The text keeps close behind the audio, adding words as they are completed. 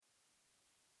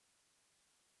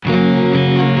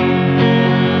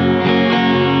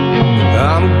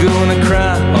gonna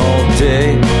cry all day.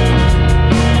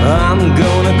 I'm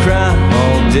gonna cry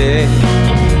all day.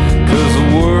 'Cause the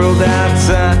world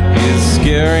outside is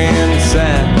scary and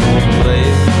sad.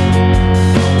 Place.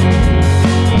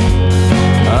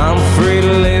 I'm free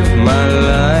to live my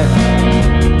life.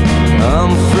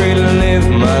 I'm free to live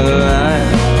my life.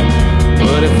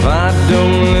 But if I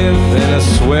don't live, then I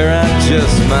swear I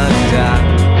just might die.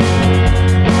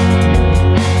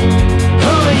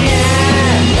 Oh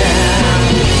yeah,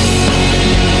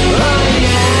 oh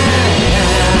yeah,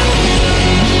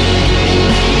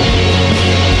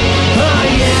 oh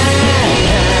yeah,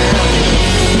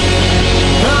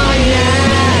 oh yeah.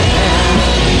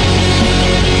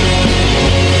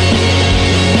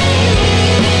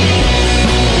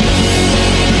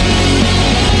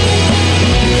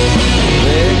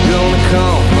 They're gonna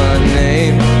call my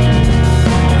name.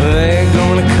 They're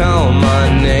gonna call my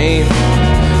name.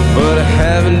 But I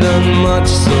haven't done much,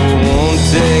 so I won't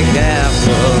take half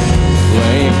the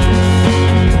blame.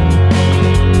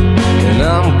 And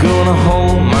I'm gonna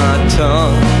hold my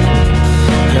tongue.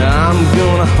 I'm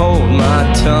gonna hold my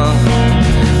tongue.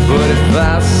 But if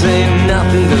I say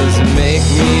nothing, does it make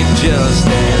me just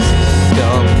an